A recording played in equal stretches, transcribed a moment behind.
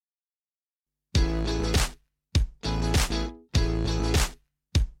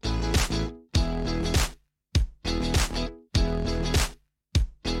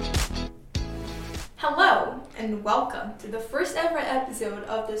and welcome to the first ever episode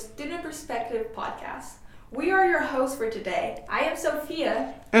of the Student Perspective podcast. We are your hosts for today. I am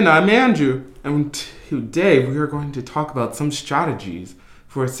Sophia. And I'm Andrew. And today we are going to talk about some strategies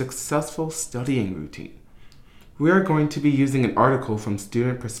for a successful studying routine. We are going to be using an article from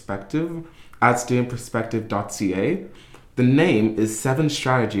Student Perspective at studentperspective.ca. The name is 7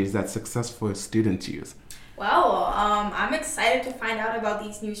 Strategies that Successful Students Use. Well, I'm excited to find out about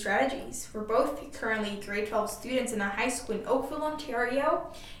these new strategies. We're both currently grade 12 students in a high school in Oakville,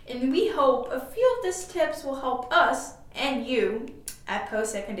 Ontario, and we hope a few of these tips will help us and you at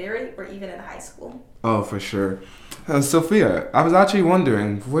post-secondary or even in high school. Oh, for sure. Sophia, I was actually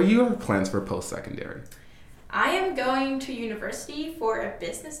wondering, what are your plans for post-secondary? I am going to university for a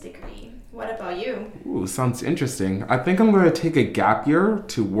business degree. What about you? Ooh, sounds interesting. I think I'm going to take a gap year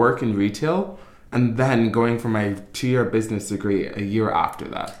to work in retail and then going for my 2-year business degree a year after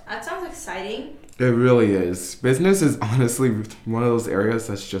that. That sounds exciting. It really is. Business is honestly one of those areas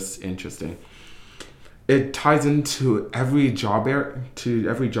that's just interesting. It ties into every job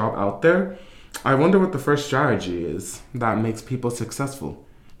out there. I wonder what the first strategy is that makes people successful.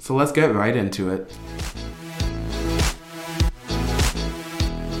 So let's get right into it.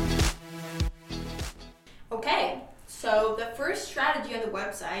 Okay, so the first strategy on the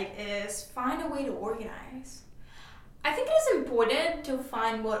website is find a way to organize. I think it is important to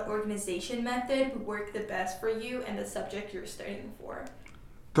find what organization method would work the best for you and the subject you're studying for.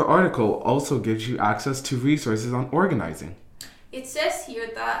 The article also gives you access to resources on organizing. It says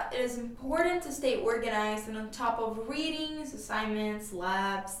here that it is important to stay organized and on top of readings, assignments,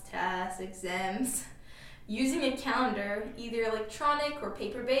 labs, tests, exams, using a calendar, either electronic or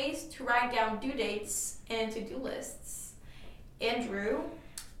paper-based, to write down due dates and to-do lists. Andrew,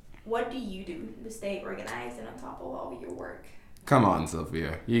 what do you do to stay organized and on top of all your work? Come on,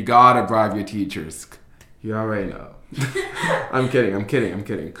 Sophia. You gotta bribe your teachers. You already know. I'm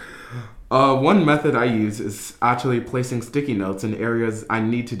kidding. One method I use is actually placing sticky notes in areas I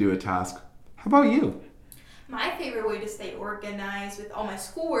need to do a task. How about you? My favorite way to stay organized with all my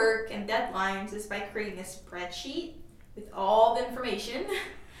schoolwork and deadlines is by creating a spreadsheet with all the information.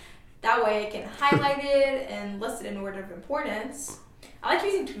 That way I can highlight it and list it in order of importance. I like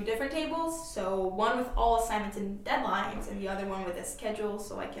using 2 different tables, so one with all assignments and deadlines and the other one with a schedule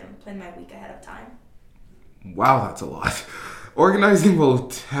so I can plan my week ahead of time. Wow, that's a lot. Organizing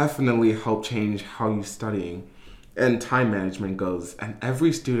will definitely help change how you're studying and time management goes, and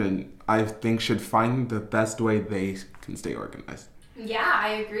every student, I think, should find the best way they can stay organized. Yeah, I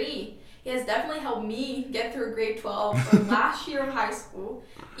agree. It has definitely helped me get through grade 12 the last year of high school.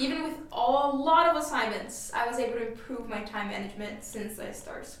 Even with a lot of assignments, I was able to improve my time management since I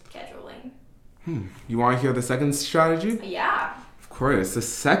started scheduling. You want to hear the second strategy? Yeah. Of course. The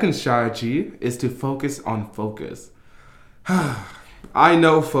second strategy is to focus on focus. I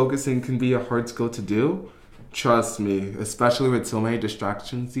know focusing can be a hard skill to do. Trust me, especially with so many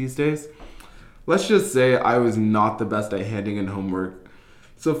distractions these days. Let's just say I was not the best at handing in homework.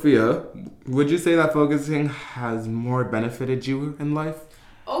 Sophia, would you say that focusing has more benefited you in life?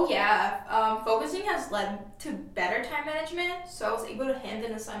 Oh yeah, focusing has led to better time management, so I was able to hand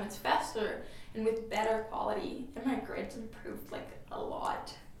in assignments faster and with better quality, and my grades improved a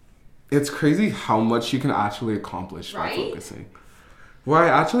lot. It's crazy how much you can actually accomplish by Right? focusing. What I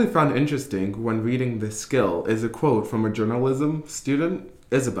actually found interesting when reading this skill is a quote from a journalism student,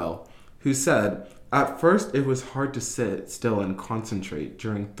 Isabel, who said, "At first it was hard to sit still and concentrate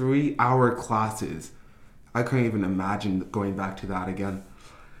during 3-hour classes." I couldn't even imagine going back to that again.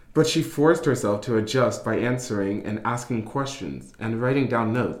 But she forced herself to adjust by answering and asking questions and writing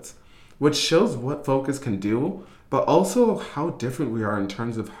down notes, which shows what focus can do, but also how different we are in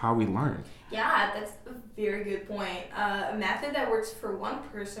terms of how we learn. Yeah, that's a very good point. A method that works for one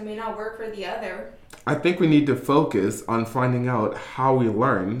person may not work for the other. I think we need to focus on finding out how we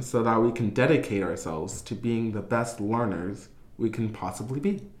learn so that we can dedicate ourselves to being the best learners we can possibly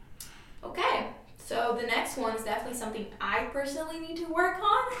be. Okay, so the next one is definitely something I personally need to work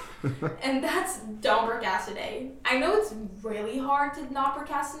on, and that's don't procrastinate. I know it's really hard to not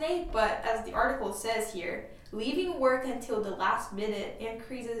procrastinate, but as the article says here, leaving work until the last minute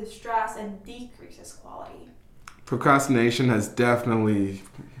increases stress and decreases quality. Procrastination has definitely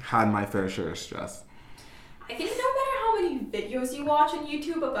had my fair share of stress. I think no matter how many videos you watch on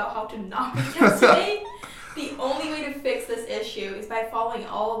YouTube about how to not procrastinate, the only way to fix this issue is by following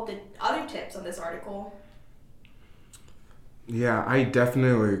all of the other tips on this article. Yeah, I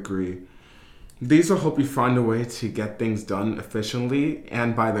definitely agree. These will help you find a way to get things done efficiently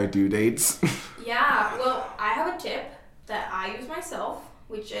and by their due dates. Yeah, well, I have a tip that I use myself,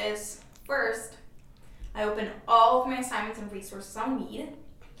 which is first, I open all of my assignments and resources I'll need.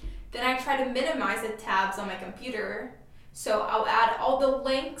 Then I try to minimize the tabs on my computer. So I'll add all the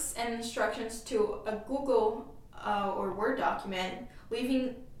links and instructions to a Google or Word document,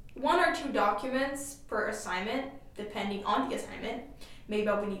 leaving 1 or 2 documents per assignment, depending on the assignment. Maybe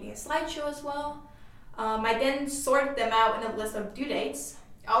I'll be needing a slideshow as well. I then sort them out in a list of due dates.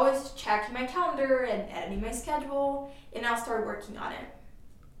 I always check my calendar and editing my schedule, and I'll start working on it.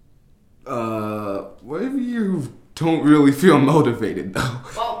 What if you don't really feel motivated though?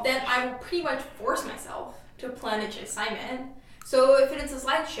 Well, then I will pretty much force myself to plan each assignment. So if it is a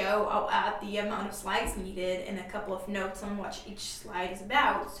slideshow, I'll add the amount of slides needed and a couple of notes on what each slide is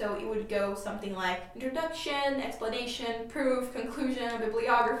about. So it would go something like introduction, explanation, proof, conclusion,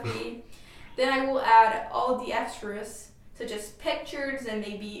 bibliography. Then I will add all the extras, such as pictures and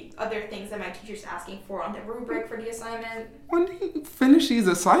maybe other things that my teacher's asking for on the rubric for the assignment. When do you finish these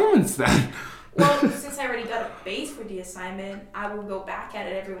assignments then? Well, since I already got a base for the assignment, I will go back at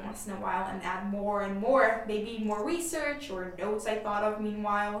it every once in a while and add more and more, maybe more research or notes I thought of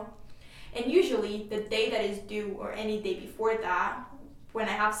meanwhile. And usually, the day that is due or any day before that, when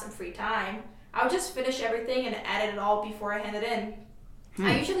I have some free time, I'll just finish everything and edit it all before I hand it in.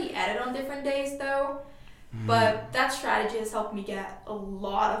 I usually edit on different days though, but that strategy has helped me get a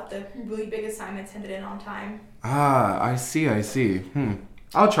lot of the really big assignments handed in on time. Ah, I see.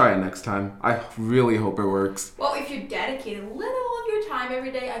 I'll try it next time. I really hope it works. Well, if you dedicate a little of your time every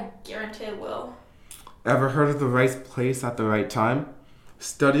day, I guarantee it will. Ever heard of the right place at the right time?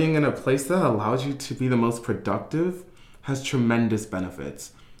 Studying in a place that allows you to be the most productive has tremendous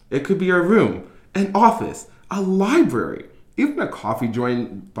benefits. It could be your room, an office, a library, even a coffee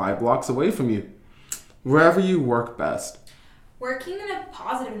joint 5 blocks away from you. Wherever you work best. Working in a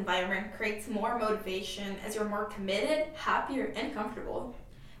positive environment creates more motivation as you're more committed, happier, and comfortable.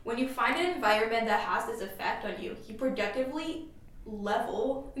 When you find an environment that has this effect on you, your productivity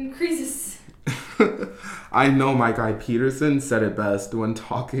level increases. I know my guy Peterson said it best when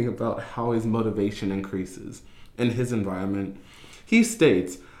talking about how his motivation increases in his environment. He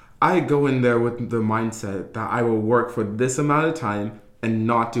states, I go in there with the mindset that I will work for this amount of time and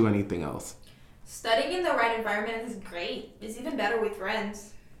not do anything else. Studying in the right environment is great. It's even better with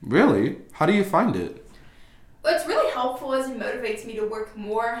friends. Really? How do you find it? Well, it's really helpful as it motivates me to work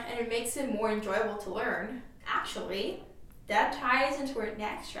more and it makes it more enjoyable to learn. Actually, that ties into our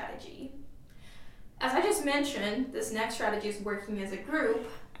next strategy. As I just mentioned, this next strategy is working as a group.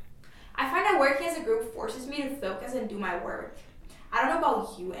 I find that working as a group forces me to focus and do my work. I don't know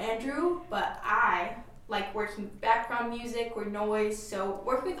about you, Andrew, but I like working with background music or noise, so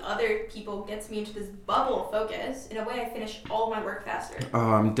working with other people gets me into this bubble of focus. In a way, I finish all my work faster.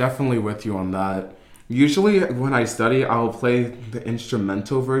 I'm definitely with you on that. Usually when I study, I'll play the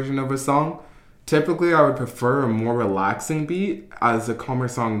instrumental version of a song. Typically, I would prefer a more relaxing beat, as a calmer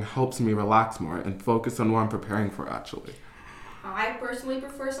song helps me relax more and focus on what I'm preparing for, actually. I personally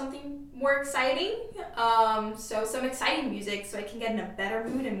prefer something more exciting, so some exciting music so I can get in a better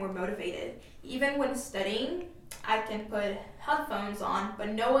mood and more motivated. Even when studying, I can put headphones on, but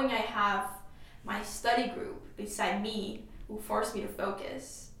knowing I have my study group beside me will force me to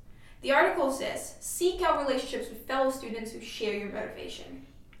focus. The article says, seek out relationships with fellow students who share your motivation.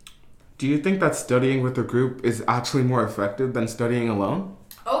 Do you think that studying with a group is actually more effective than studying alone?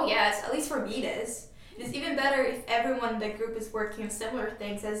 Oh yes, at least for me it is. It is even better if everyone in the group is working on similar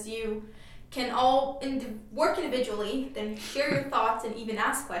things as you. Can all work individually, then share your thoughts and even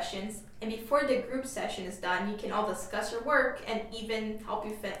ask questions. And before the group session is done, you can all discuss your work and even help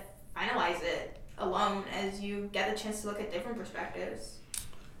you finalize it alone as you get the chance to look at different perspectives.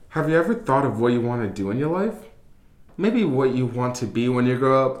 Have you ever thought of what you want to do in your life? Maybe what you want to be when you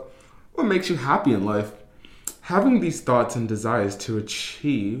grow up? What makes you happy in life? Having these thoughts and desires to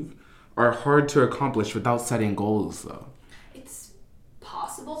achieve are hard to accomplish without setting goals, though. It's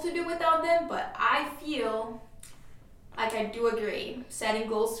possible to do without them, but I feel like I do agree. Setting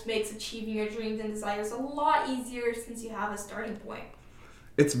goals makes achieving your dreams and desires a lot easier since you have a starting point.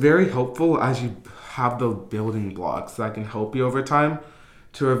 It's very helpful as you have the building blocks that can help you over time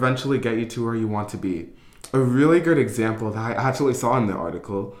to eventually get you to where you want to be. A really good example that I actually saw in the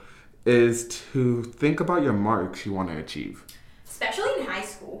article is to think about your marks you want to achieve. Especially in high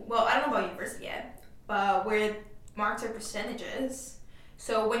school. Well, I don't know about university yet, but where marks are percentages.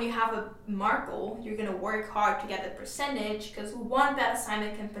 So when you have a mark goal, you're going to work hard to get the percentage because one bad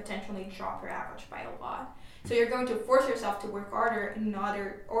assignment can potentially drop your average by a lot. So you're going to force yourself to work harder in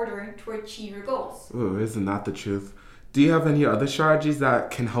order to achieve your goals. Ooh, isn't that the truth? Do you have any other strategies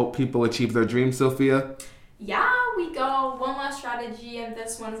that can help people achieve their dreams, Sophia? Yeah, we go. One last strategy, and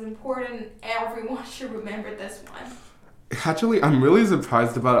this one is important. Everyone should remember this one. Actually, I'm really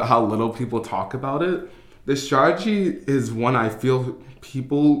surprised about how little people talk about it. The strategy is one I feel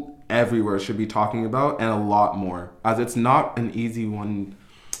people everywhere should be talking about, and a lot more, as it's not an easy one.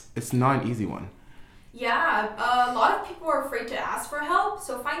 It's not an easy one. Yeah, a lot of people are afraid to ask for help,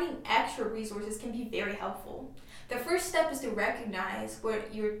 so finding extra resources can be very helpful. The first step is to recognize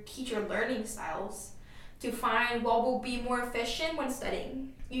what your teacher learning styles to find what will be more efficient when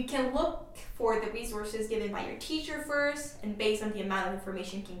studying. You can look for the resources given by your teacher first, and based on the amount of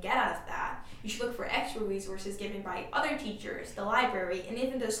information you can get out of that, you should look for extra resources given by other teachers, the library, and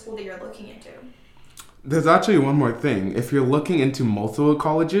even the school that you're looking into. There's actually one more thing. If you're looking into multiple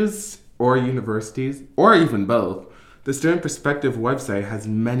colleges or universities, or even both, the Student Perspective website has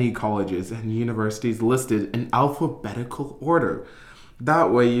many colleges and universities listed in alphabetical order.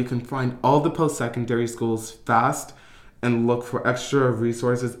 That way you can find all the post-secondary schools fast and look for extra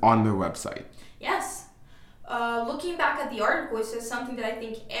resources on their website. Yes. Looking back at the article, it says something that I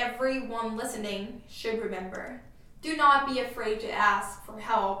think everyone listening should remember. Do not be afraid to ask for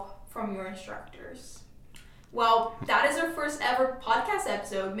help from your instructors. Well, that is our first ever podcast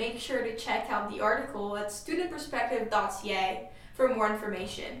episode. Make sure to check out the article at studentperspective.ca for more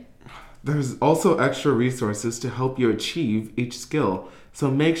information. There's also extra resources to help you achieve each skill,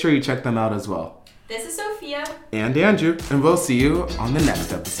 so make sure you check them out as well. This is Sophia. And Andrew, and we'll see you on the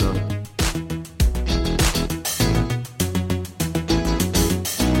next episode.